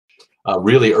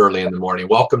really early in the morning.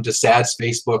 Welcome to SAD's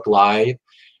Facebook Live.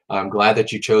 I'm glad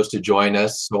that you chose to join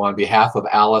us. So on behalf of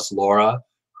Alice Laura,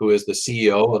 who is the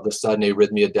CEO of the Sudden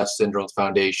Arrhythmia Death Syndromes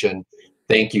Foundation,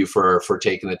 thank you for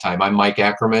taking the time. I'm Mike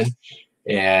Ackerman,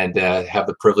 and have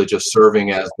the privilege of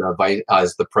serving as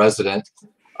the president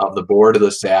of the board of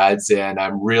the SADS. And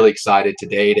I'm really excited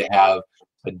today to have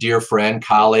a dear friend,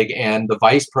 colleague, and the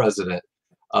vice president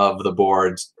of the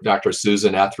board, Dr.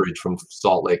 Susan Etheridge from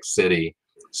Salt Lake City.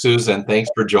 Susan, thanks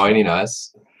for joining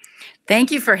us.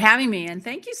 Thank you for having me, and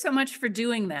thank you so much for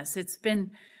doing this. It's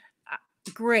been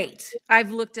great.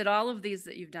 I've looked at all of these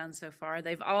that you've done so far.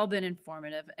 They've all been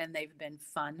informative and they've been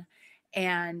fun.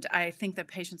 And I think that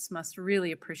patients must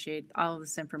really appreciate all of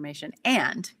this information.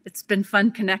 And it's been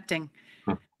fun connecting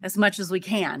as much as we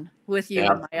can with you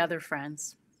and my other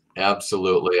friends.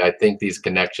 Absolutely. I think these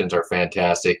connections are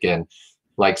fantastic. And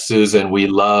like Susan, we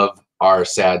love our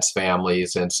SADS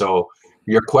families. And so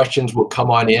your questions will come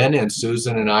on in and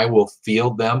Susan and I will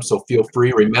field them. So feel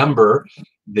free. Remember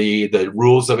the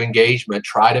rules of engagement.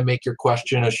 Try to make your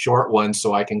question a short one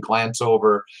so I can glance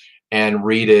over and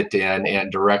read it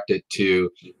and direct it to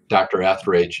Dr.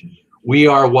 Etheridge. We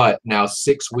are now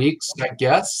 6 weeks, I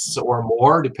guess, or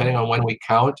more, depending on when we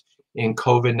count, in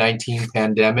COVID-19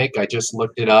 pandemic. I just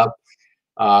looked it up.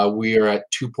 We are at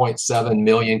 2.7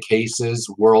 million cases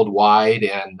worldwide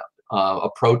and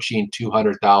approaching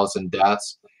 200,000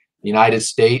 deaths. United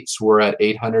States, we're at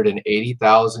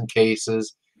 880,000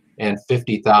 cases and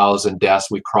 50,000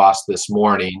 deaths we crossed this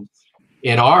morning.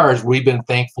 In ours, we've been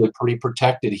thankfully pretty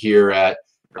protected here at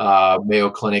Mayo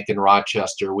Clinic in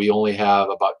Rochester. We only have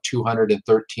about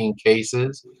 213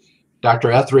 cases.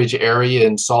 Dr. Etheridge area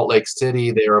in Salt Lake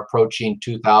City, they're approaching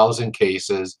 2,000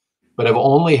 cases, but have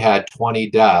only had 20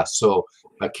 deaths. So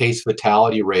a case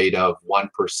fatality rate of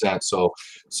 1%. So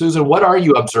Susan, what are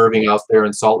you observing out there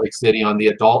in Salt Lake City on the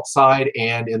adult side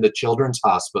and in the Children's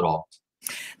Hospital?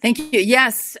 Thank you.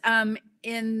 Yes,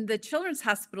 in the Children's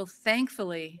Hospital,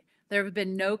 thankfully, there have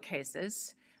been no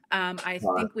cases. I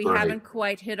think we haven't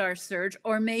quite hit our surge,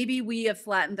 or maybe we have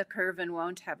flattened the curve and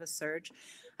won't have a surge.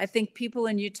 I think people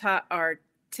in Utah are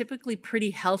typically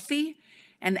pretty healthy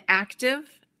and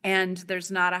active, and there's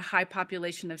not a high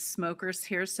population of smokers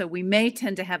here, so we may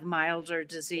tend to have milder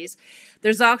disease.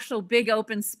 There's also big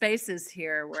open spaces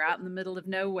here. We're out in the middle of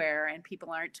nowhere, and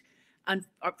people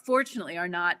unfortunately are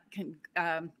not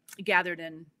gathered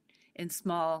in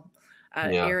small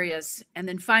areas. And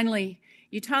then finally,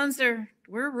 Utahns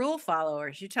we're rule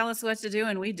followers. You tell us what to do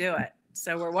and we do it.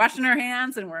 So we're washing our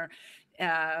hands and we're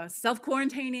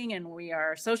self-quarantining and we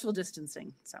are social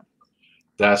distancing. So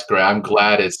that's great. I'm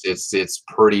glad it's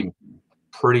pretty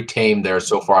tame there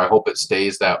so far. I hope it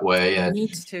stays that way. And me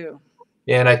too.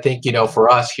 And I think, for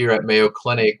us here at Mayo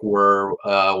Clinic, we're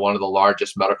one of the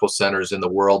largest medical centers in the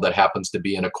world that happens to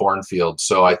be in a cornfield.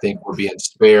 So I think we're being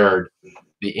spared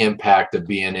the impact of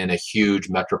being in a huge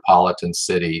metropolitan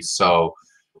city. So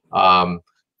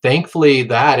thankfully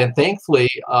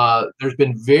there's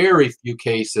been very few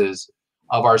cases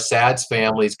of our SADS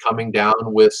families coming down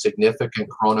with significant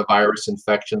coronavirus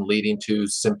infection leading to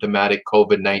symptomatic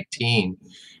COVID-19.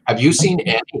 Have you seen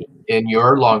any in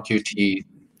your long QT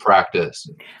practice?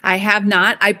 I have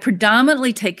not. I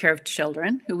predominantly take care of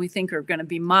children who we think are going to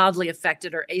be mildly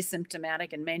affected or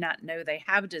asymptomatic and may not know they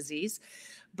have disease.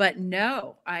 But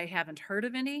no, I haven't heard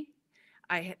of any.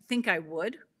 I think I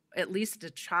would, at least a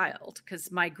child,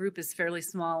 because my group is fairly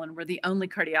small and we're the only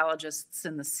cardiologists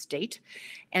in the state.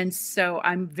 And so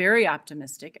I'm very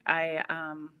optimistic.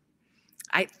 I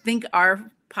think our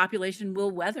population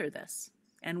will weather this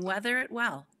and weather it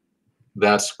well.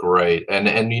 That's great.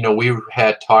 And we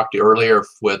had talked earlier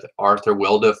with Arthur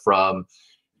Wilde from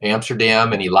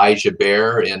Amsterdam and Elijah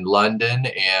Bear in London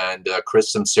and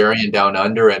Chris Samsarian down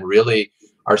under. And really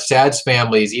our SADS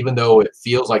families, even though it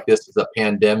feels like this is a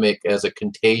pandemic as a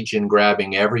contagion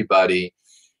grabbing everybody,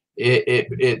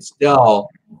 it still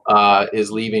is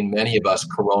leaving many of us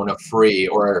corona free,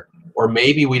 or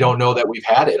maybe we don't know that we've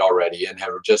had it already and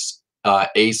have just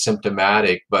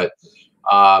asymptomatic. But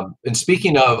and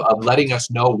speaking of letting us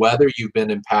know whether you've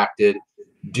been impacted,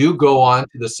 do go on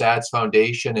to the SADS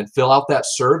Foundation and fill out that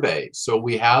survey. So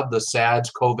we have the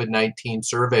SADS COVID-19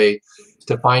 survey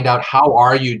to find out how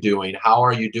are you doing? How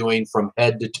are you doing from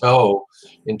head to toe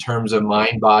in terms of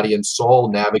mind, body, and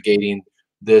soul navigating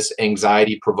this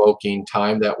anxiety-provoking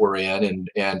time that we're in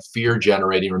and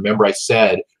fear-generating. Remember I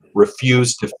said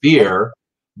refuse to fear,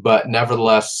 but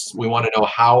nevertheless, we want to know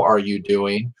how are you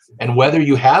doing and whether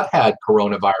you have had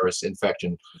coronavirus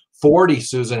infection. 40,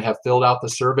 Susan, have filled out the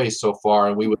survey so far,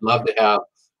 and we would love to have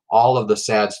all of the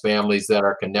SADS families that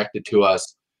are connected to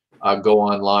us go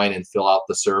online and fill out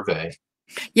the survey.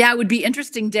 Yeah, it would be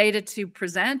interesting data to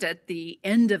present at the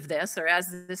end of this, or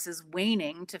as this is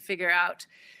waning, to figure out,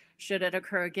 should it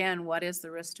occur again, what is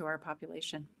the risk to our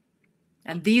population?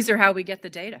 And these are how we get the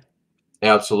data.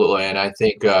 Absolutely. And I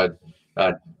think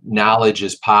knowledge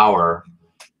is power.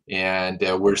 And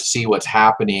we'll see what's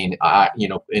happening,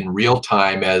 in real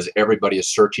time as everybody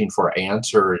is searching for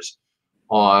answers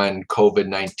on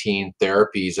COVID-19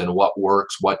 therapies and what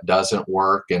works, what doesn't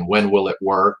work, and when will it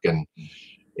work. And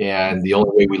the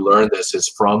only way we learn this is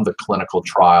from the clinical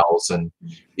trials. And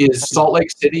is Salt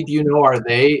Lake City, do you know, are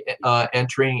they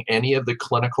entering any of the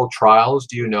clinical trials?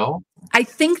 Do you know? I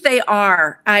think they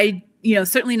are.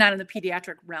 Certainly not in the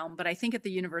pediatric realm, but I think at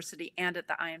the university and at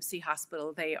the IMC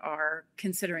hospital, they are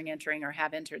considering entering or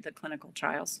have entered the clinical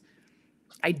trials.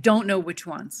 I don't know which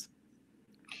ones.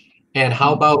 And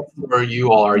how about for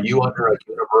you all? Are you under a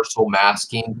universal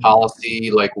masking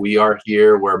policy like we are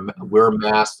here, where we're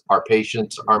masked, our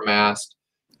patients are masked?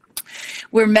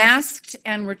 We're masked,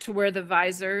 and we're to wear the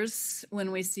visors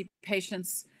when we see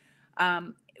patients.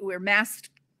 We're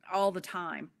masked all the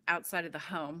time outside of the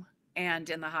home and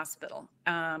in the hospital.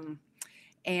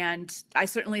 And I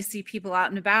certainly see people out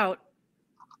and about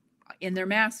in their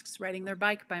masks, riding their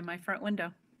bike by my front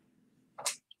window.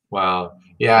 Wow.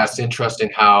 Yeah, it's interesting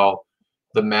how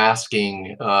the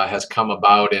masking has come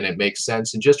about, and it makes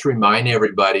sense. And just to remind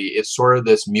everybody, it's sort of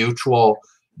this mutual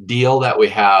deal that we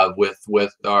have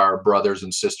with our brothers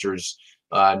and sisters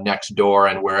next door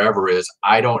and wherever is.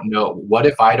 I don't know. What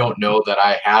if I don't know that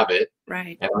I have it?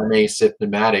 Right. And I'm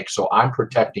asymptomatic, so I'm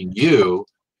protecting you.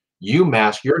 You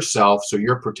mask yourself, so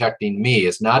you're protecting me.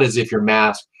 It's not as if your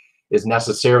mask is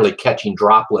necessarily catching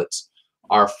droplets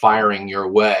are firing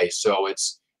your way. So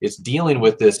it's dealing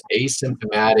with this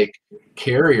asymptomatic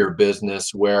carrier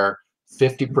business where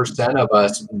 50% of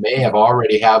us may have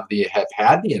already have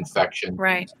had the infection.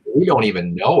 Right. We don't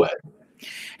even know it.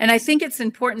 And I think it's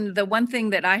important. The one thing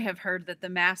that I have heard that the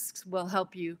masks will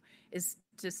help you is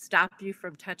to stop you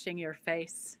from touching your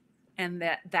face. And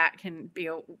that can be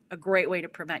a great way to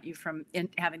prevent you from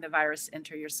having the virus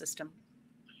enter your system.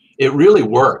 It really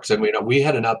works. I mean, we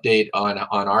had an update on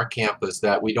our campus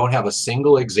that we don't have a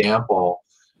single example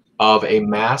of a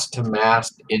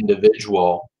mask-to-mask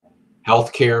individual,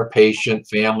 healthcare patient,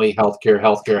 family,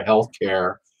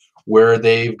 healthcare, where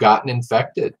they've gotten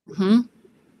infected. Mm-hmm.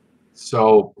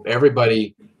 So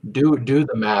everybody do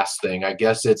the mask thing. I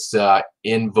guess it's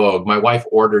in vogue. My wife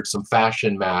ordered some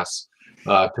fashion masks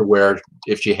to wear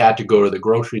if she had to go to the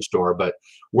grocery store, but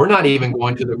we're not even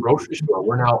going to the grocery store.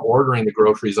 We're now ordering the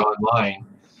groceries online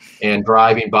and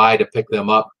driving by to pick them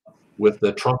up with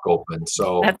the trunk open.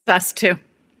 So that's us too.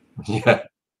 Yeah.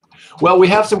 Well, we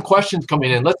have some questions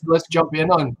coming in. Let's jump in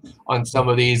on some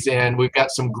of these, and we've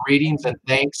got some greetings and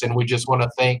thanks, and we just want to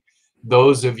thank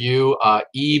those of you.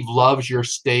 Eve loves your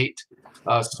state,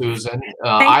 Susan.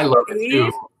 I love it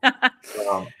too.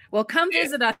 Well, come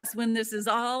visit us when this is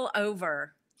all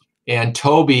over. And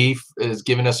Toby is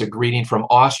giving us a greeting from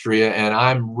Austria, and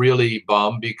I'm really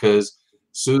bummed because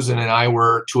Susan and I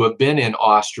were to have been in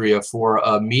Austria for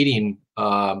a meeting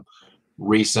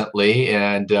recently,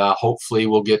 and hopefully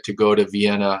we'll get to go to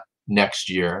Vienna next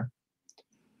year.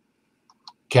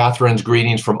 Catherine's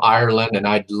greetings from Ireland, and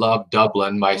I love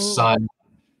Dublin. My son,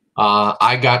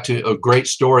 I got to a great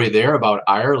story there about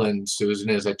Ireland, Susan,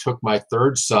 is I took my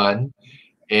third son,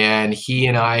 and he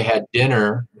and I had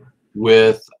dinner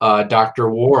with Dr.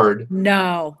 Ward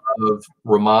of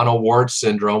Romano-Ward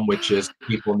syndrome, which, as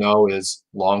people know, is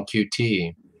long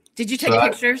QT. Did you take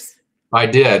pictures? I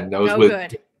did. That was with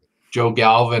good. Joe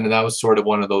Galvin, and that was sort of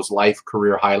one of those life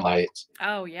career highlights.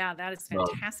 Oh yeah, that is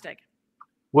fantastic.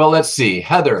 Well, let's see.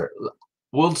 Heather,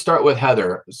 we'll start with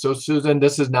Heather. So Susan,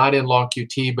 this is not in long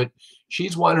QT, but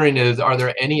she's wondering are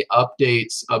there any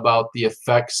updates about the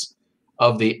effects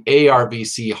of the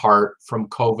ARVC heart from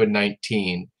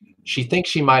COVID-19? She thinks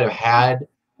she might have had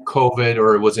COVID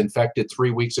or was infected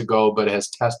 3 weeks ago, but has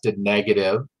tested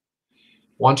negative.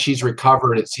 Once she's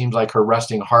recovered, it seems like her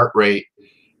resting heart rate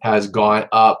has gone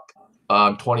up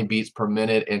 20 beats per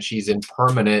minute, and she's in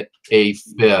permanent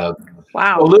AFib.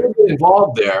 Wow. So a little bit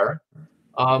involved there,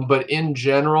 but in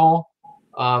general,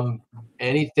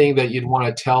 anything that you'd want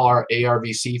to tell our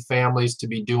ARVC families to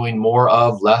be doing more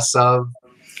of, less of?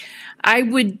 I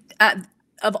would,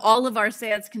 of all of our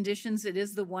SADS conditions, it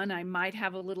is the one I might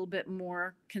have a little bit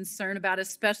more concern about,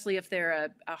 especially if they're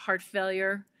a heart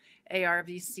failure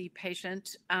ARVC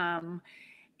patient.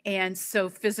 And so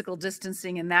physical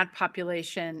distancing in that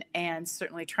population, and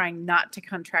certainly trying not to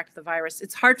contract the virus.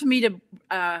 It's hard for me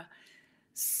to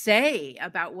say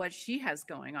about what she has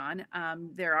going on.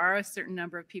 There are a certain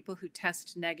number of people who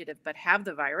test negative but have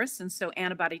the virus, and so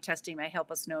antibody testing may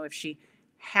help us know if she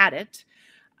had it.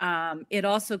 It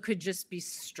also could just be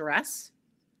stress.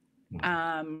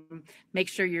 Make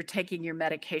sure you're taking your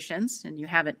medications and you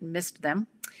haven't missed them.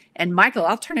 And Michael,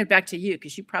 I'll turn it back to you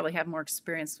because you probably have more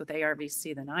experience with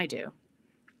ARVC than I do.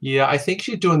 Yeah, I think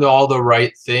she's doing all the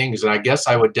right things. And I guess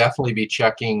I would definitely be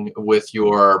checking with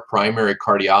your primary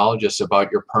cardiologist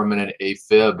about your permanent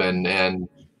AFib and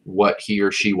what he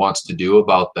or she wants to do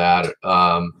about that.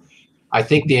 I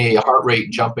think the heart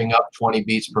rate jumping up 20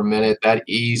 beats per minute, that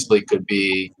easily could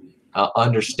be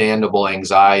understandable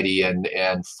anxiety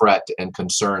and fret and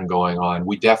concern going on.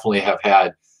 We definitely have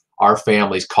had our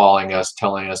families calling us,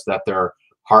 telling us that their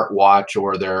heart watch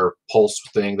or their pulse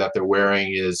thing that they're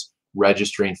wearing is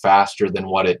registering faster than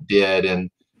what it did.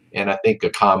 And I think a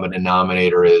common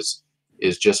denominator is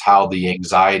just how the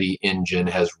anxiety engine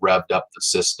has revved up the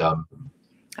system.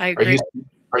 I agree.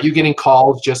 Are you getting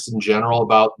calls just in general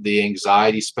about the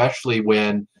anxiety, especially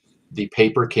when the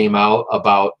paper came out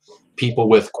about people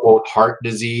with, quote, heart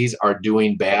disease are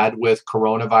doing bad with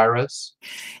coronavirus?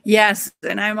 Yes,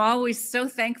 and I'm always so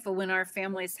thankful when our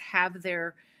families have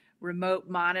their remote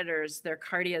monitors, their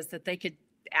cardias, that they could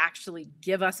actually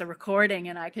give us a recording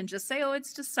and I can just say, oh,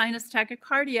 it's just sinus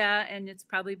tachycardia, and it's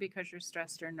probably because you're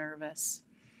stressed or nervous.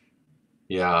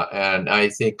 Yeah, and I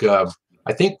think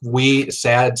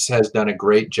SADS has done a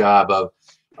great job of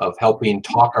helping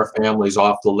talk our families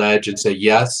off the ledge and say,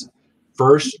 yes,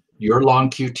 first, your long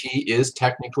QT is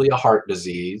technically a heart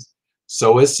disease.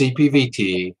 So is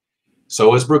CPVT.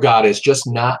 So is Brugada. It's just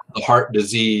not the heart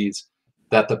disease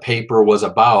that the paper was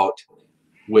about,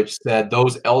 which said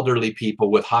those elderly people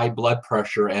with high blood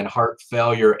pressure and heart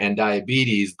failure and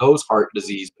diabetes, those heart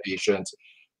disease patients,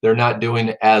 they're not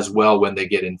doing as well when they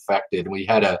get infected. We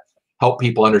had to help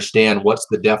people understand what's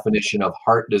the definition of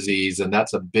heart disease, and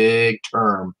that's a big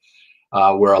term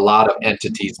where a lot of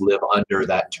entities live under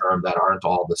that term that aren't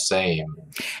all the same.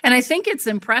 And I think it's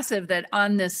impressive that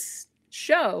on this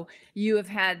show, you have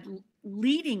had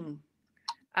leading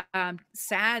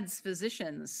SADS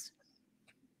physicians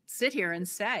sit here and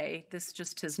say, this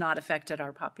just has not affected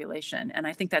our population. And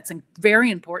I think that's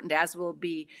very important, as will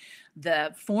be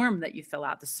the form that you fill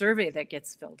out, the survey that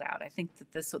gets filled out. I think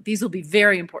that these will be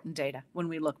very important data when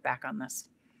we look back on this.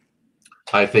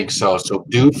 I think so. So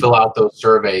do fill out those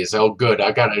surveys. Oh, good.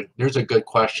 There's a good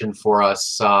question for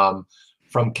us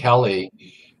from Kelly.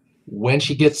 When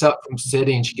she gets up from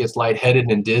sitting, she gets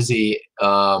lightheaded and dizzy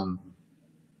and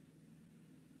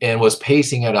was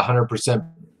pacing at 100%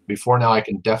 before. Now I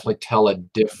can definitely tell a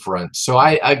difference. So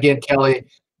again, Kelly,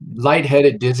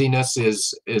 lightheaded dizziness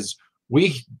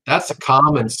that's a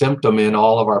common symptom in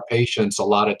all of our patients a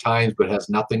lot of times, but has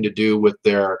nothing to do with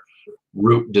their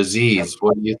root disease.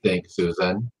 What do you think,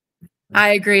 Susan? I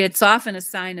agree. It's often a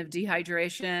sign of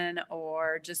dehydration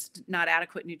or just not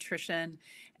adequate nutrition.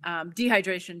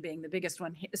 Dehydration being the biggest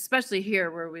one, especially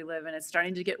here where we live, and it's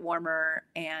starting to get warmer.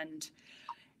 And,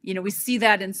 you know, we see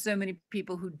that in so many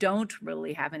people who don't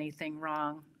really have anything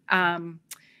wrong. Again,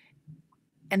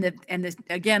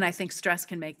 I think stress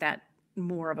can make that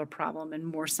more of a problem and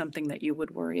more something that you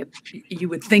would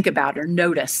think about or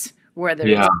notice.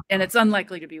 And it's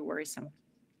unlikely to be worrisome.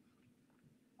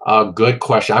 Good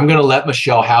question. I'm going to let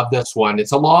Michelle have this one.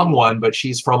 It's a long one, but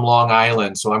she's from Long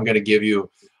Island, so I'm going to give you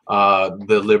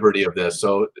the liberty of this.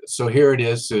 So here it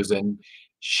is, Susan.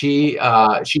 She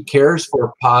cares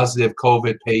for positive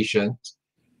COVID patients.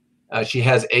 She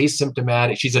has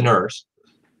asymptomatic. She's a nurse.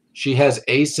 She has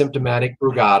asymptomatic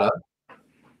Brugada,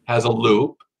 has a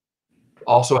loop,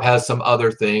 also has some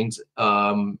other things,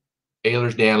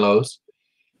 Ehlers-Danlos.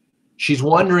 She's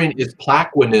wondering, is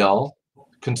Plaquenil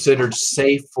considered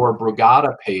safe for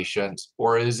Brugada patients,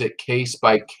 or is it case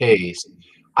by case?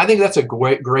 I think that's a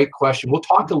great question. We'll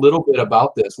talk a little bit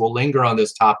about this. We'll linger on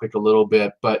this topic a little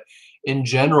bit, but in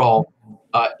general,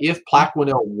 if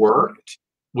Plaquenil worked,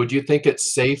 would you think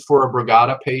it's safe for a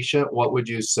Brugada patient? What would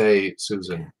you say,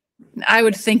 Susan? I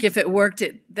would think if it worked,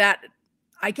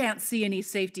 I can't see any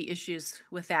safety issues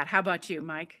with that. How about you,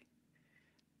 Mike?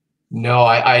 No,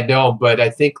 I don't, but I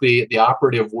think the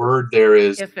operative word there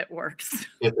is if it works.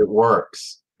 If it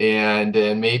works, and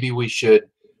maybe we should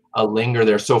linger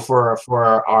there. So for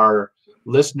our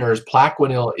listeners,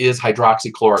 Plaquenil is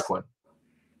hydroxychloroquine,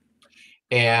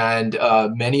 and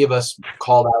many of us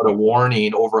called out a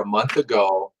warning over a month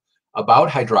ago about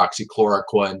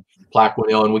hydroxychloroquine,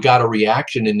 Plaquenil, and we got a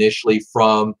reaction initially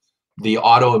from the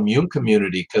autoimmune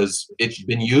community because it's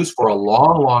been used for a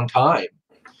long time.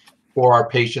 for our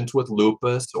patients with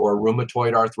lupus or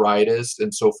rheumatoid arthritis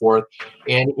and so forth.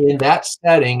 And in that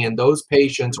setting, in those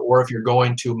patients, or if you're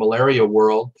going to malaria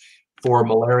world for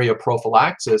malaria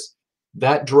prophylaxis,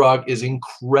 that drug is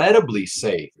incredibly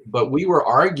safe. But we were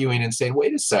arguing and saying,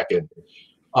 wait a second,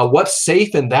 what's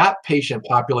safe in that patient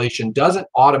population doesn't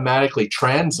automatically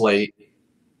translate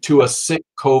to a sick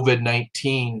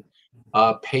COVID-19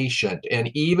 patient. And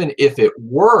even if it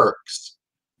works,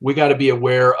 we got to be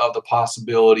aware of the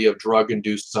possibility of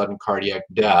drug-induced sudden cardiac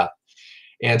death.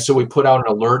 And so we put out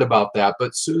an alert about that.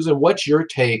 But Susan, what's your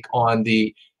take on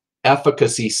the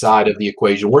efficacy side of the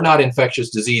equation? We're not infectious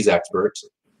disease experts,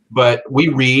 but we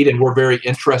read and we're very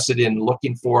interested in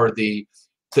looking for the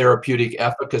therapeutic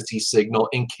efficacy signal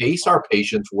in case our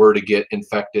patients were to get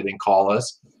infected and call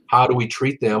us. How do we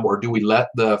treat them, or do we let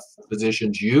the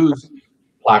physicians use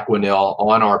Plaquenil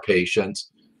on our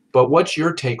patients? But what's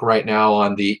your take right now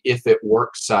on the if it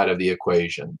works side of the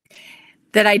equation?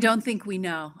 That I don't think we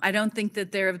know. I don't think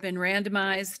that there have been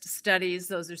randomized studies.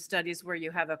 Those are studies where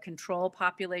you have a control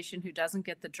population who doesn't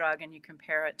get the drug and you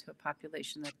compare it to a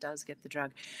population that does get the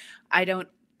drug. I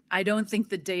don't think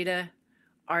the data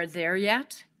are there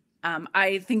yet.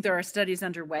 I think there are studies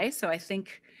underway. So I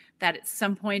think that at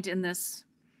some point in this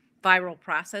viral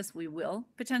process, we will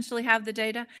potentially have the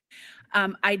data.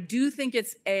 I do think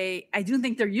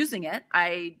they're using it.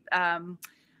 I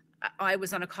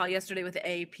was on a call yesterday with the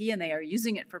AAP, and they are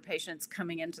using it for patients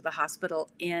coming into the hospital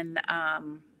in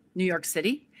New York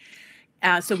City.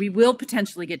 So we will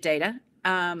potentially get data.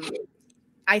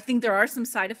 I think there are some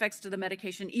side effects to the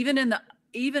medication, even in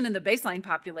the baseline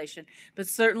population, but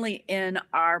certainly in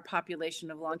our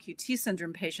population of long QT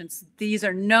syndrome patients, these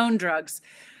are known drugs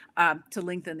to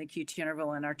lengthen the QT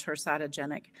interval and are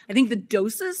tersatogenic. I think the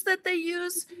doses that they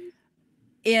use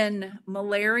in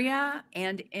malaria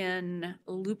and in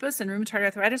lupus and rheumatoid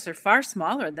arthritis are far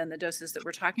smaller than the doses that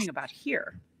we're talking about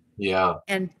here. Yeah.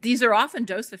 And these are often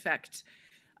dose effect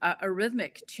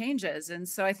arrhythmic changes. And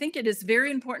so I think it is very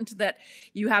important that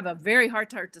you have a very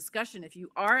heart-to-heart discussion if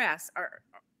you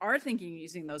are thinking of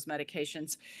using those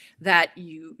medications, that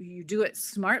you do it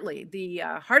smartly. The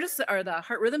Heart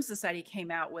Rhythm Society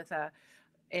came out with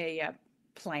a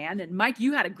plan, and Mike,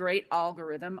 you had a great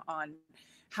algorithm on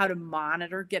how to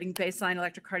monitor getting baseline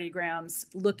electrocardiograms,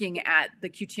 looking at the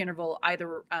QT interval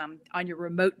either on your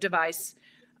remote device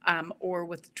or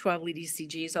with 12-lead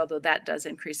ECGs, although that does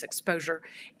increase exposure,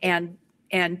 and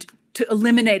to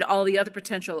eliminate all the other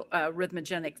potential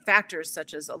rhythmogenic factors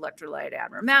such as electrolyte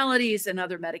abnormalities and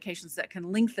other medications that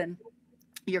can lengthen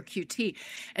your QT,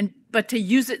 but to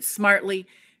use it smartly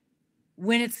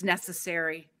when it's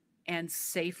necessary and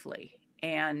safely.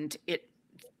 And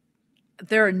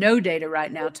there are no data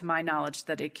right now, to my knowledge,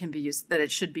 that it should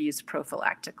be used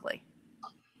prophylactically.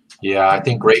 Yeah, I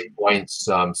think great points,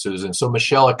 Susan. So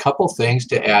Michelle, a couple things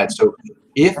to add. So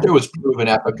if there was proven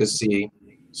efficacy,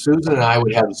 Susan and I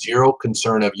would have zero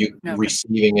concern of you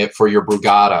receiving it for your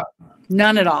Brugada.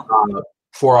 None at all.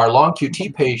 For our long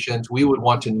QT patients, we would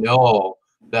want to know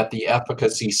that the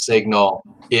efficacy signal,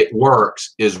 it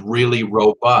works, is really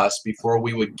robust before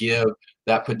we would give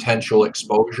that potential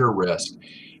exposure risk.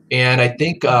 And I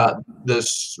think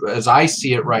this, as I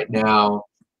see it right now,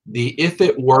 the if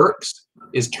it works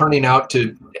is turning out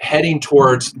to heading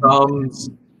towards thumbs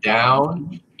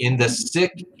down in the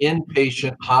sick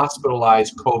inpatient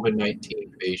hospitalized COVID-19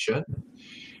 patient.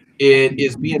 It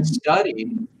is being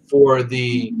studied for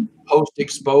the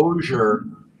post-exposure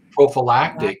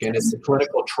prophylactic, and it's a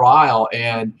clinical trial,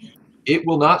 and it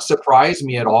will not surprise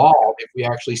me at all if we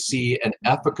actually see an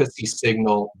efficacy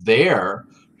signal there,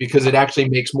 because it actually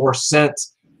makes more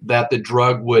sense that the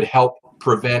drug would help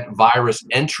prevent virus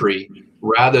entry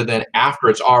rather than after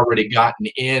it's already gotten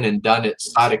in and done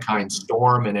its cytokine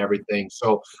storm and everything.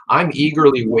 So I'm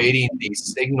eagerly waiting the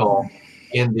signal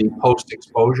in the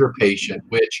post-exposure patient,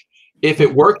 which if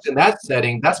it works in that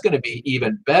setting, that's going to be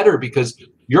even better because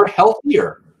you're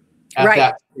healthier at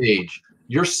that stage.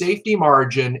 Your safety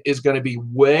margin is going to be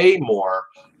way more.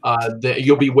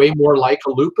 You'll be way more like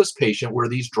a lupus patient where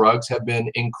these drugs have been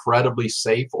incredibly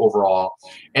safe overall.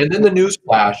 And then the news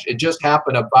flash, it just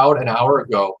happened about an hour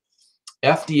ago.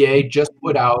 FDA just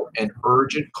put out an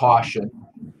urgent caution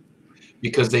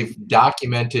because they've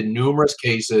documented numerous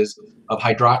cases of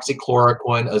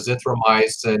hydroxychloroquine,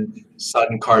 azithromycin,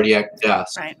 sudden cardiac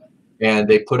deaths. Right. And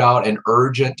they put out an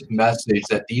urgent message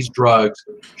that these drugs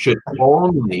should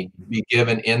only be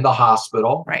given in the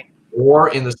hospital or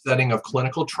in the setting of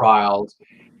clinical trials,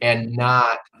 and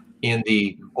not in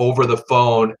the over the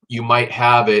phone, you might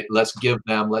have it, let's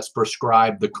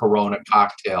prescribe the Corona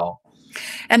cocktail.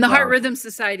 And the Heart Rhythm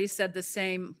Society said the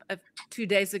same 2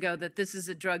 days ago, that this is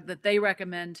a drug that they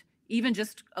recommend, even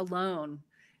just alone,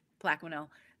 Plaquenil,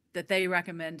 that they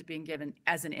recommend being given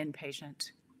as an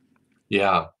inpatient.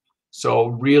 Yeah. So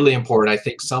really important. I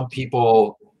think some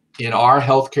people in our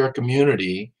healthcare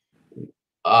community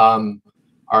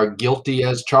are guilty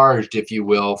as charged, if you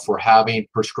will, for having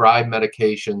prescribed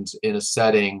medications in a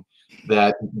setting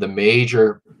that the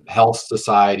major health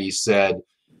societies said,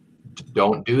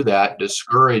 don't do that,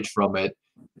 discourage from it,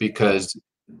 because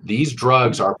these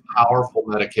drugs are powerful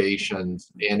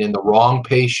medications, and in the wrong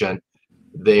patient,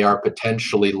 they are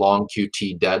potentially long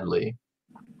QT deadly.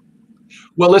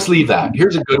 Well, let's leave that.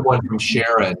 Here's a good one from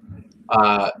Sharon.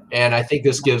 And I think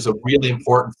this gives a really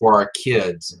important for our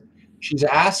kids. She's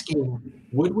asking,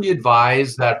 would we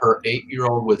advise that her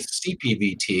 8-year-old with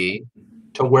CPVT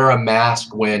to wear a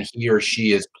mask when he or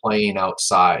she is playing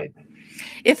outside?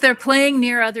 If they're playing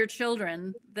near other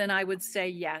children, then I would say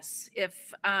yes.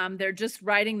 If they're just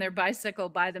riding their bicycle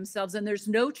by themselves and there's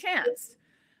no chance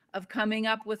of coming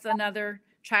up with another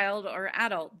child or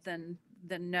adult, then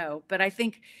no. But I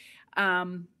think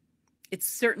it's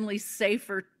certainly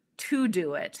safer to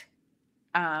do it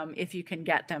if you can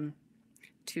get them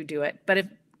to do it. But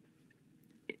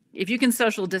if you can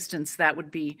social distance, that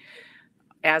would be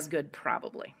as good,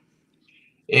 probably.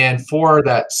 And for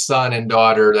that son and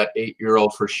daughter, that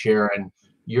 8-year-old for Sharon,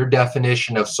 your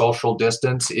definition of social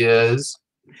distance is?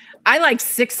 I like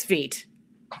 6 feet.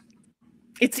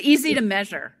 It's easy to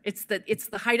measure. It's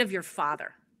the height of your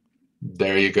father.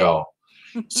 There you go.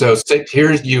 So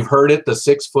you've heard it, the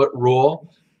 6-foot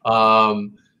rule.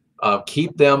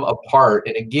 Keep them apart.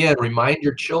 And again, remind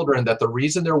your children that the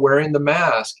reason they're wearing the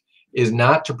mask is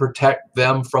not to protect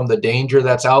them from the danger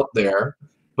that's out there,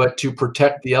 but to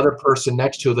protect the other person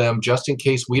next to them, just in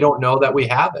case we don't know that we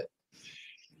have it.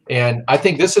 And I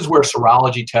think this is where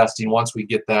serology testing, once we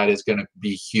get that, is going to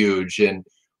be huge. And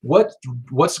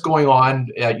what's going on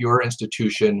at your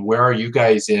institution? Where are you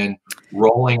guys in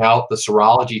rolling out the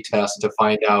serology test to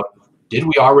find out, did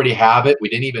we already have it? We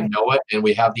didn't even know it, and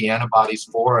we have the antibodies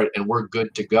for it, and we're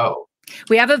good to go.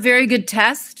 We have a very good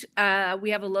test.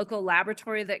 We have a local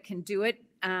laboratory that can do it.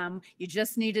 You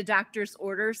just need a doctor's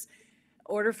order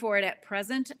for it at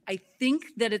present. I think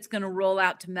that it's going to roll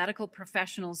out to medical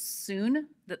professionals soon,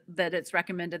 that it's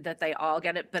recommended that they all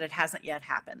get it, but it hasn't yet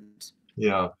happened.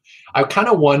 Yeah. I kind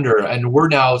of wonder, and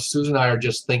Susan and I are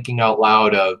just thinking out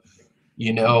loud of,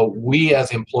 we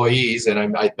as employees, and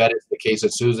I bet it's the case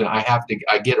of Susan,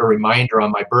 I get a reminder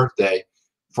on my birthday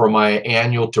for my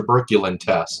annual tuberculin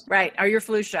test. Right, or your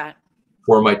flu shot.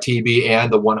 For my TB,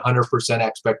 and the 100%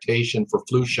 expectation for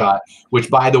flu shot, which,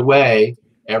 by the way,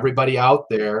 everybody out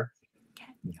there,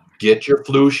 get your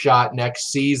flu shot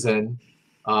next season.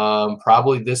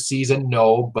 Probably this season,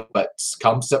 no, but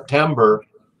come September,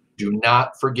 do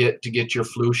not forget to get your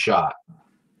flu shot.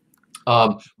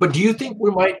 But do you think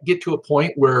we might get to a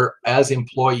point where, as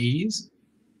employees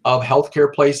of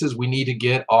healthcare places, we need to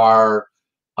get our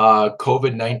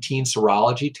COVID-19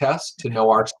 serology test to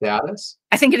know our status?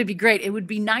 I think it'd be great. It would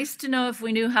be nice to know if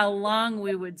we knew how long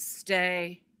we would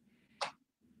stay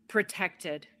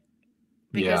protected,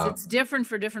 because it's different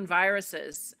for different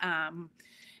viruses.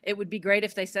 It would be great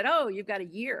if they said, oh, you've got a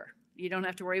year. You don't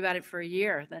have to worry about it for a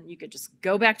year. Then you could just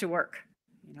go back to work.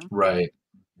 Right.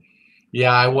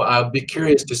 Yeah, I'll be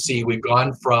curious to see. We've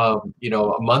gone from,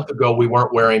 a month ago, we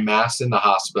weren't wearing masks in the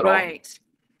hospital. Right.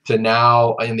 To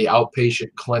now in the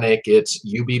outpatient clinic, it's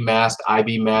you be masked, I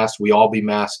be masked, we all be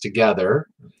masked together.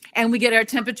 And we get our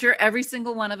temperature, every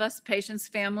single one of us, patients,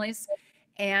 families,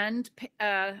 and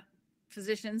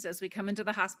physicians, as we come into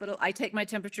the hospital. I take my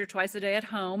temperature twice a day at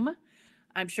home.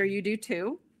 I'm sure you do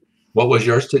too. What was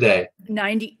yours today?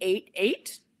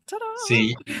 98.8. Ta-da.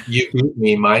 See, you beat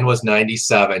me. Mine was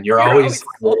 97. You're always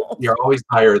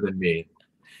higher than me.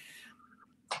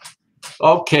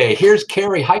 Okay, here's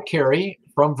Carrie. Hi, Carrie,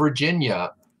 from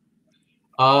Virginia.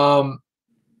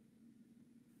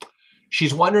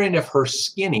 She's wondering if her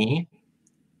skinny,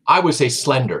 I would say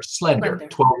slender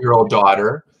 12-year-old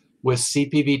daughter with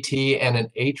CPVT and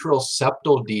an atrial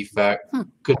septal defect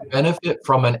could benefit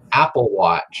from an Apple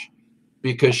Watch,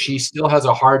 because she still has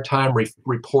a hard time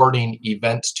reporting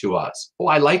events to us. Oh,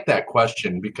 I like that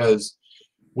question, because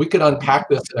we could unpack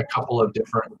this in a couple of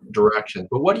different directions.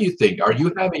 But what do you think? Are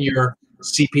you having your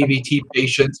CPVT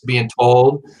patients being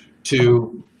told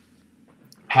to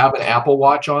have an Apple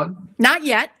Watch on? Not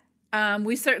yet.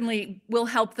 We certainly will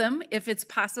help them if it's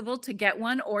possible to get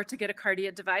one, or to get a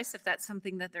cardia device if that's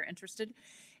something that they're interested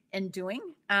in doing.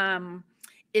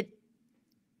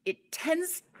 It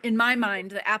tends, in my mind,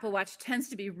 the Apple Watch tends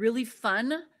to be really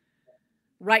fun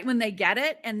right when they get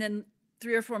it, and then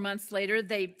 3 or 4 months later,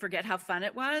 they forget how fun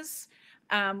it was.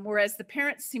 Whereas the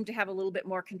parents seem to have a little bit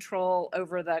more control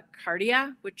over the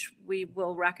cardia, which we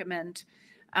will recommend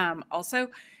also.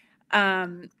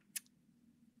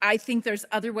 I think there's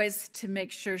other ways to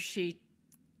make sure she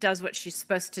does what she's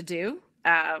supposed to do,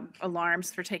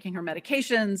 alarms for taking her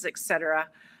medications, etc.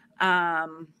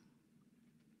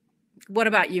 What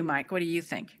about you, Mike? What do you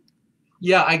think?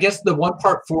 Yeah, I guess the one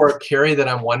part for Carrie that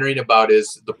I'm wondering about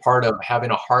is the part of having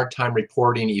a hard time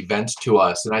reporting events to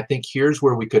us. And I think here's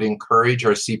where we could encourage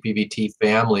our CPVT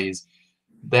families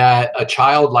that a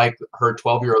child like her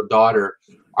 12-year-old daughter,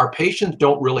 our patients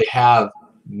don't really have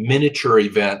miniature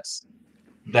events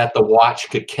that the watch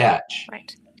could catch.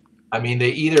 Right. I mean, they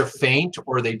either faint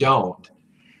or they don't.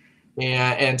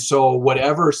 And so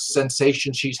whatever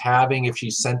sensation she's having, if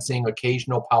she's sensing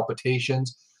occasional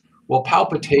palpitations, well,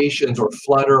 palpitations or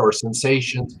flutter or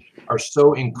sensations are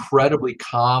so incredibly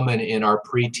common in our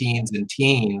preteens and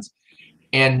teens,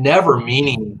 and never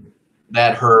meaning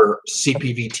that her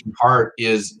CPVT heart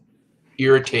is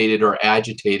irritated or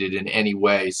agitated in any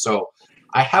way. So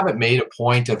I haven't made a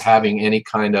point of having any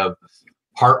kind of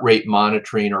heart rate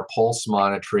monitoring or pulse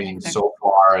monitoring so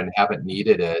far, and haven't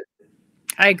needed it.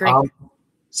 I agree.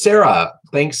 Sarah,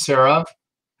 thanks, Sarah.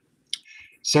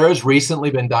 Sarah's recently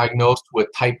been diagnosed with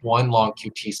type 1 long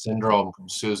QT syndrome from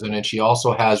Susan, and she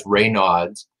also has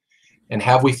Raynaud's. And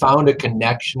have we found a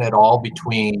connection at all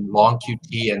between long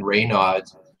QT and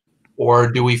Raynaud's,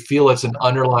 or do we feel it's an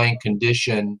underlying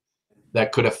condition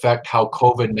that could affect how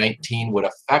COVID-19 would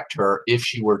affect her if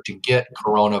she were to get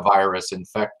coronavirus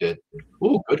infected?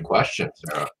 Ooh, good question,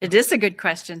 Sarah. It is a good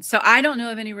question. So I don't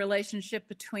know of any relationship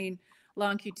between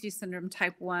long QT syndrome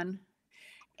type 1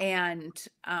 and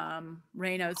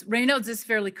Raynaud's. Raynaud's is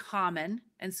fairly common,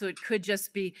 and so it could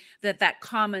just be that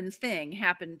common thing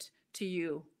happened to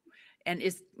you and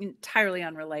is entirely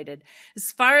unrelated.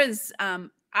 As far as,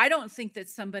 I don't think that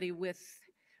somebody with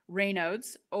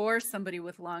Raynaud's or somebody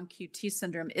with long QT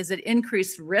syndrome is at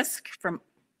increased risk from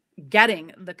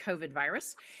getting the COVID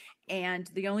virus. And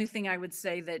the only thing I would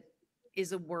say that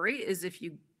is a worry is if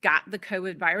you got the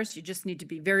COVID virus, you just need to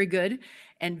be very good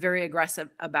and very aggressive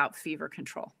about fever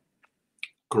control.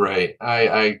 Great.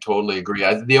 I totally agree.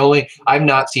 I've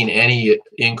not seen any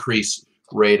increased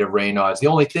rate of Raynaud's. The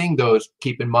only thing, though, is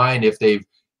keep in mind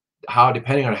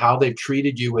depending on how they've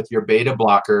treated you with your beta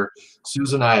blocker.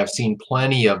 Susan and I have seen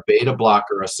plenty of beta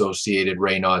blocker associated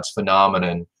Raynaud's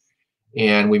phenomenon,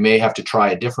 and we may have to try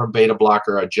a different beta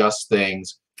blocker, adjust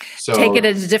things. So take it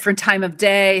at a different time of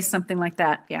day, something like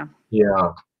that. Yeah.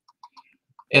 Yeah.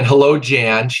 And hello,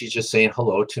 Jan. She's just saying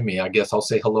hello to me. I guess I'll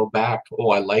say hello back.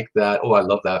 Oh, I like that. Oh, I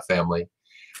love that family.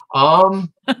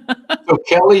 So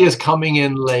Kelly is coming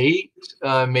in late.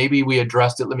 Maybe we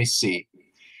addressed it. Let me see.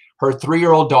 Her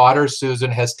 3-year-old daughter,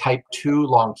 Susan, has type 2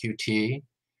 long QT.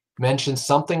 Mentioned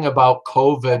something about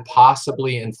COVID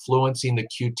possibly influencing the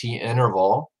QT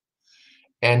interval.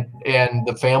 And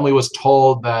the family was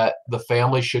told that the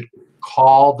family should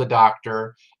call the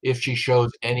doctor if she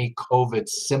shows any COVID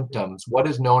symptoms. What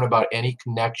is known about any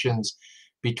connections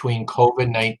between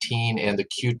COVID-19 and the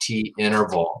QT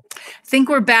interval? I think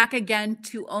we're back again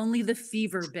to only the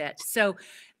fever bit. So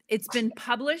it's been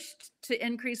published to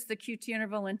increase the QT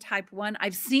interval in type 1.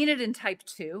 I've seen it in type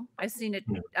 2. I've seen it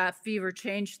fever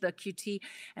change the QT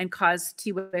and cause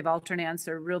T-wave alternance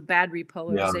or real bad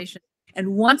repolarization. Yeah.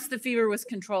 And once the fever was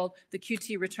controlled, the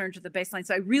QT returned to the baseline.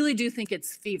 So I really do think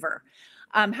it's fever.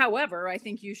 However, I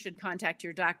think you should contact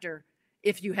your doctor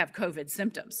if you have COVID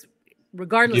symptoms,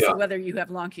 regardless of whether you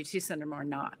have long QT syndrome or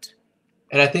not.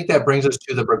 And I think that brings us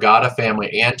to the Brugada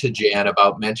family and to Jan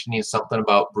about mentioning something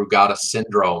about Brugada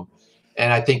syndrome.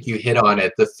 And I think you hit on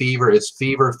it. The fever is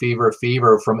fever, fever,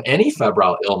 fever from any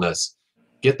febrile illness.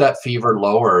 Get that fever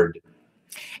lowered.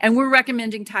 And we're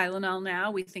recommending Tylenol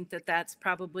now. We think that that's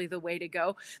probably the way to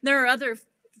go. There are other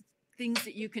things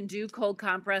that you can do, cold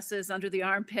compresses under the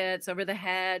armpits, over the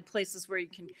head, places where you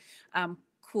can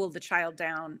cool the child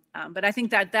down. But I think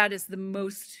that is the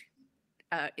most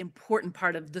important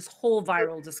part of this whole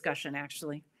viral discussion,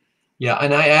 actually. Yeah,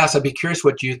 and I'd be curious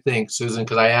what you think, Susan,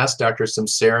 because I asked Dr.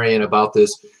 Samsarian about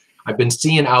this. I've been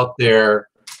seeing out there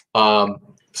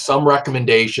some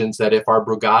recommendations that if our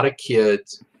Brugada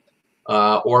kids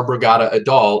or Brugada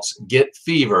adults get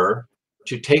fever,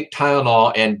 to take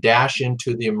Tylenol and dash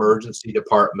into the emergency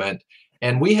department.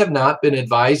 And we have not been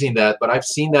advising that, but I've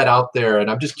seen that out there. And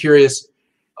I'm just curious,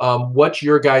 what's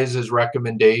your guys'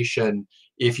 recommendation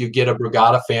if you get a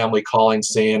Brugada family calling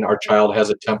saying our child has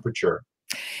a temperature?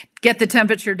 Get the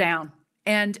temperature down.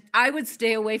 And I would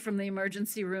stay away from the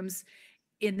emergency rooms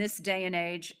in this day and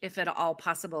age, if at all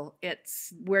possible,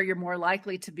 it's where you're more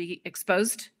likely to be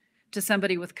exposed to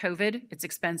somebody with COVID. It's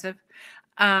expensive.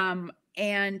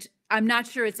 And I'm not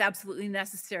sure it's absolutely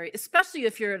necessary, especially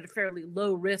if you're at a fairly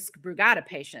low risk Brugada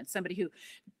patient, somebody who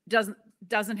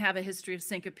doesn't have a history of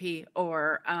syncope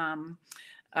or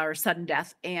sudden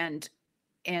death. And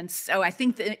so I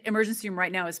think the emergency room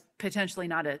right now is potentially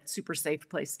not a super safe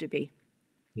place to be.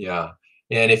 Yeah.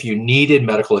 And if you needed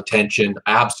medical attention,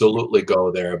 absolutely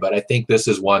go there. But I think this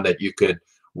is one that you could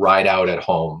ride out at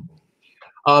home.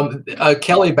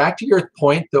 Kelly, back to your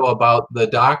point, though, about the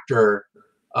doctor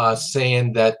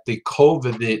saying that the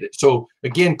COVID, so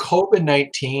again,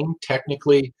 COVID-19,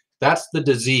 technically, that's the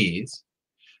disease.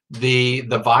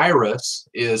 The virus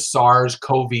is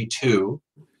SARS-CoV-2.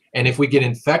 And if we get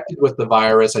infected with the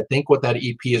virus, I think what that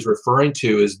EP is referring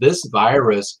to is this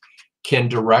virus can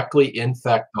directly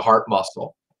infect the heart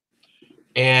muscle.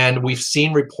 And we've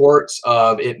seen reports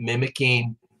of it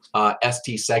mimicking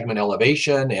ST segment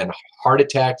elevation and heart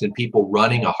attacks and people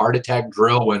running a heart attack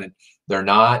drill when they're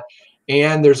not.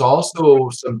 And there's also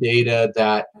some data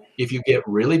that if you get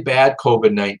really bad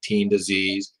COVID-19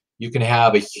 disease, you can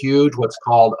have a huge, what's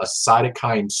called a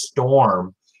cytokine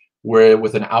storm, where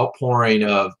with an outpouring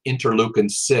of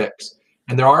interleukin-6.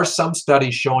 And there are some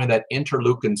studies showing that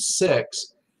interleukin-6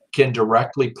 can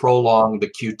directly prolong the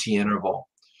QT interval.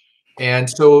 And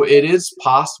so it is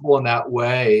possible in that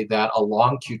way that a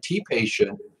long QT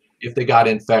patient, if they got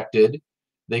infected,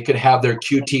 they could have their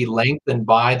QT lengthened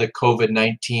by the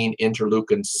COVID-19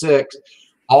 interleukin-6.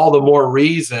 All the more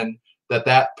reason that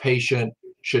that patient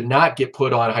should not get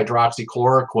put on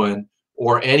hydroxychloroquine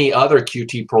or any other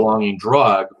QT prolonging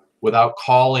drug without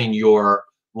calling your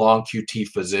long QT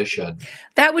physician.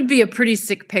 That would be a pretty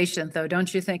sick patient, though,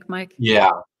 don't you think, Mike?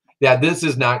 Yeah. Yeah, this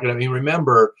is not going to, I mean,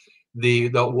 remember, the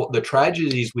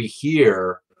tragedies we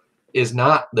hear is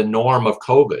not the norm of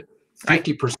COVID.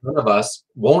 50% of us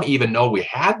won't even know we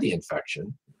had the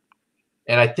infection.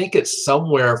 And I think it's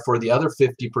somewhere for the other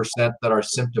 50% that are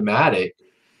symptomatic,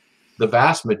 the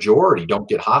vast majority don't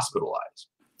get hospitalized.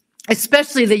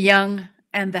 Especially the young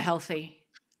and the healthy.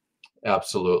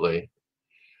 Absolutely.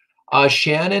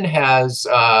 Shannon has,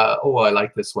 oh, I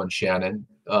like this one, Shannon.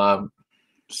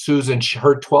 Susan,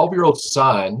 her 12-year-old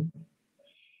son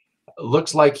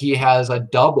looks like he has a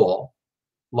double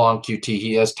long QT.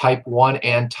 He has type 1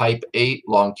 and type 8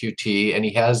 long QT, and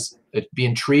he has it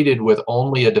being treated with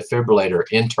only a defibrillator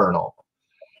internal.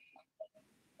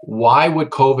 Why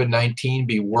would COVID-19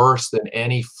 be worse than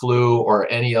any flu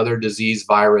or any other disease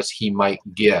virus he might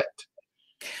get?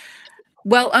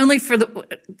 Well, only for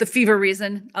the fever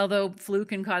reason, although flu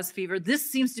can cause fever.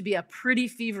 This seems to be a pretty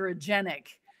feverogenic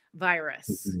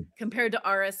virus compared to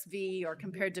RSV or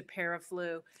compared to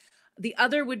paraflu. The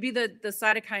other would be the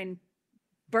cytokine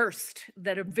burst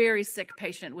that a very sick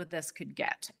patient with this could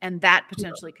get, and that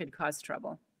potentially could cause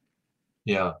trouble.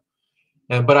 Yeah.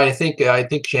 But I think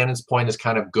Shannon's point is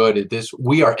kind of good.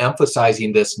 We are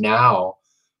emphasizing this now,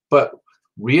 but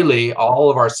really all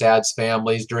of our SADS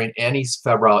families during any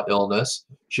febrile illness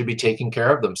should be taking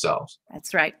care of themselves.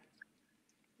 That's right.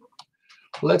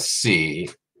 Let's see.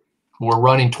 We're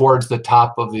running towards the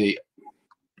top of the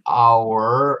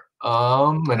hour,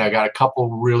 and I got a couple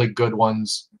really good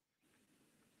ones.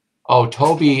 Oh,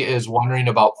 Toby is wondering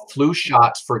about flu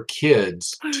shots for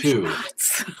kids too.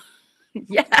 Shots.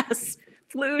 Yes,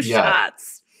 flu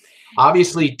shots.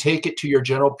 Obviously, take it to your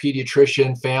general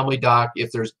pediatrician, family doc.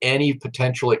 If there's any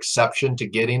potential exception to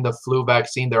getting the flu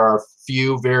vaccine, there are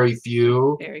few, very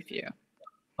few. Very few.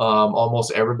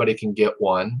 Almost everybody can get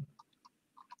one.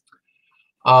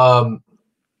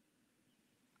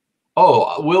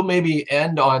 We'll maybe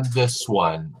end on this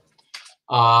one.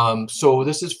 So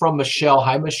this is from Michelle.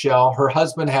 Hi, Michelle. Her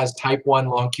husband has type 1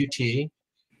 long QT,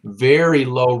 very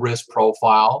low risk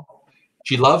profile.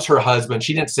 She loves her husband.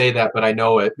 She didn't say that, but I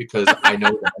know it because I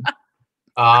know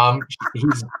them.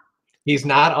 He's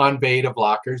not on beta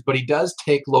blockers, but he does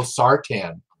take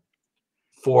losartan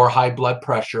for high blood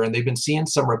pressure, and they've been seeing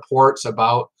some reports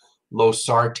about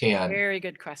losartan. Very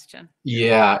good question.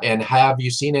 Yeah, and have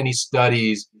you seen any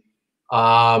studies?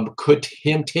 Could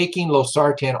him taking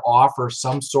losartan offer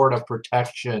some sort of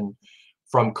protection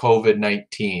from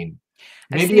COVID-19?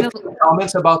 Maybe you have some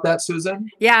comments about that, Susan?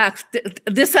 Yeah,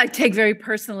 this I take very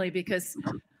personally because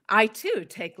I too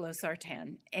take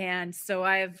losartan. And so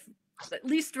I've at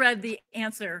least read the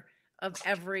answer of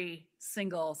every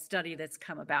single study that's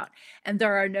come about. And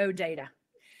there are no data.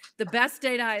 The best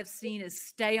data I have seen is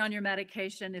stay on your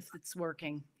medication if it's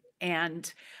working.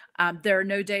 And there are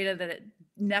no data that it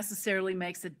necessarily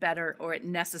makes it better or it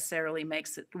necessarily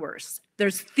makes it worse.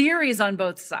 There's theories on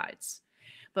both sides.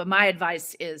 But my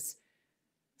advice is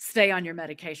stay on your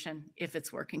medication if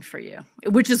it's working for you,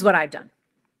 which is what I've done.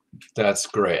 That's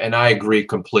great. And I agree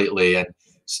completely. And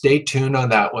stay tuned on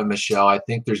that one, Michelle. I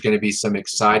think there's going to be some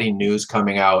exciting news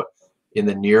coming out in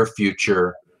the near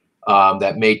future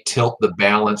that may tilt the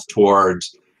balance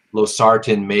towards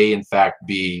losartan may in fact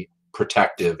be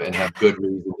protective and have good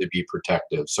reason to be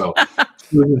protective. So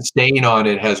staying on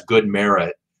it has good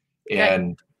merit,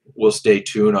 and we'll stay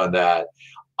tuned on that.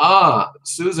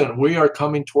 Susan, we are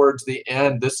coming towards the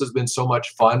end. This has been so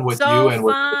much fun with you and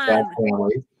with the SADS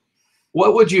family.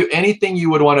 What would you, anything you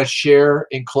would want to share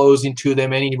in closing to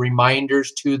them? Any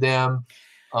reminders to them?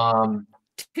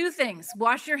 Two things.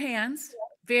 Wash your hands.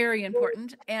 Very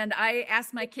important. And I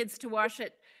ask my kids to wash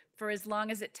it for as long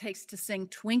as it takes to sing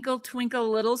Twinkle, Twinkle,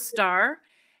 Little Star.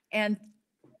 And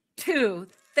two,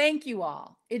 thank you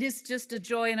all. It is just a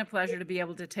joy and a pleasure to be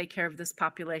able to take care of this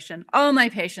population, all my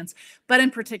patients, but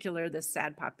in particular, this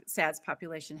SADS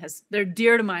population they're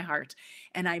dear to my heart.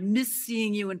 And I miss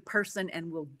seeing you in person,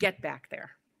 and we'll get back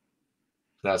there.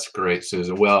 That's great,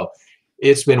 Susan. Well,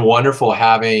 it's been wonderful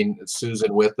having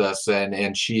Susan with us,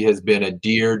 and she has been a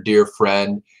dear, dear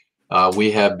friend.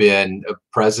 We have been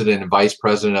president and vice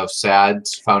president of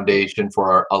SADS Foundation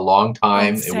for a long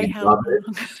time, and we love it.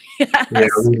 Yes. Yeah,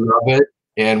 we love it,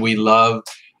 and we love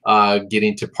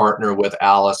getting to partner with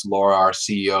Alice Laura, our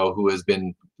CEO, who has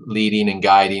been leading and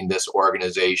guiding this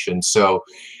organization. So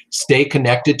stay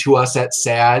connected to us at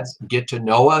SADS, get to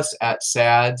know us at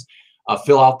SADS,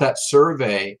 fill out that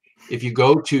survey. If you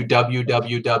go to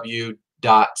www.sads.org,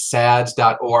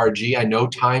 I know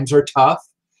times are tough,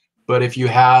 but if you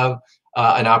have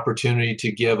an opportunity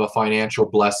to give a financial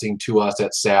blessing to us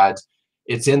at SADS,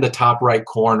 it's in the top right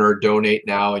corner, donate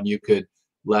now, and you could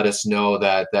let us know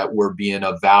that we're being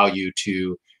of value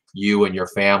to you and your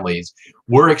families.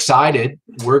 We're excited.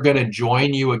 We're going to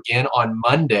join you again on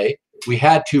Monday. We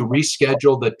had to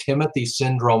reschedule the Timothy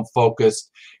syndrome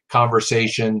focused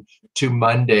conversation to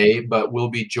Monday, but we'll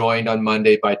be joined on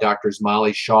Monday by Drs.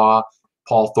 Molly Shaw,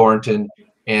 Paul Thornton,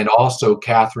 and also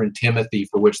Catherine Timothy,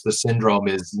 for which the syndrome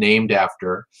is named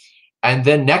after. And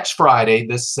then next Friday,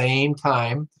 the same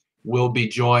time, we'll be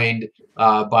joined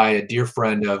by a dear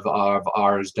friend of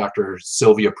ours, Dr.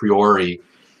 Silvia Priori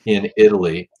in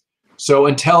Italy. So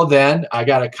until then, I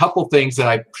got a couple things that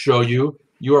I show you.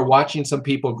 You are watching some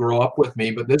people grow up with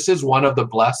me, but this is one of the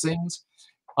blessings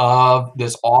of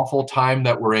this awful time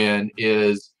that we're in,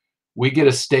 is we get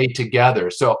to stay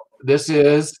together. So this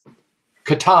is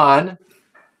Catan.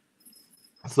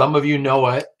 Some of you know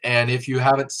it, and if you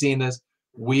haven't seen this,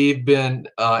 we've been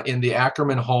in the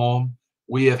Ackerman home.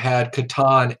 We have had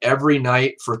Catan every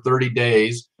night for 30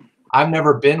 days. I've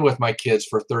never been with my kids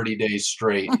for 30 days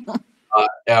straight,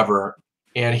 ever.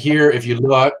 And here, if you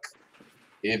look,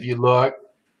 and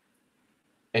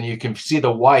you can see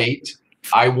the white,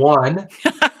 I won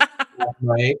last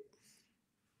night.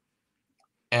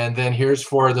 And then here's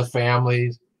for the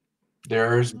families.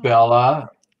 There's Bella,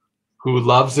 who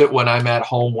loves it when I'm at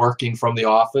home working from the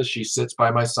office. She sits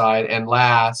by my side. And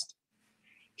last,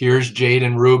 here's Jade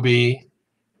and Ruby,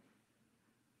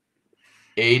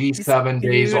 87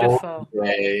 days old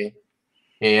today,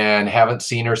 and haven't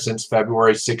seen her since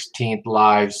February 16th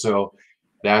live. So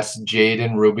that's Jade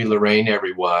and Ruby Lorraine,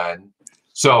 everyone.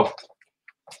 So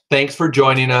thanks for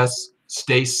joining us.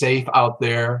 Stay safe out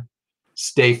there.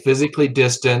 Stay physically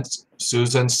distanced.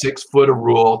 Susan, 6 foot a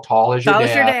rule, tall as your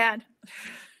dad.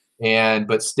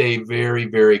 But stay very,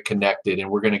 very connected, and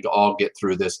we're going to all get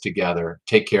through this together.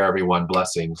 Take care, everyone.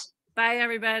 Blessings. Bye,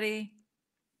 everybody.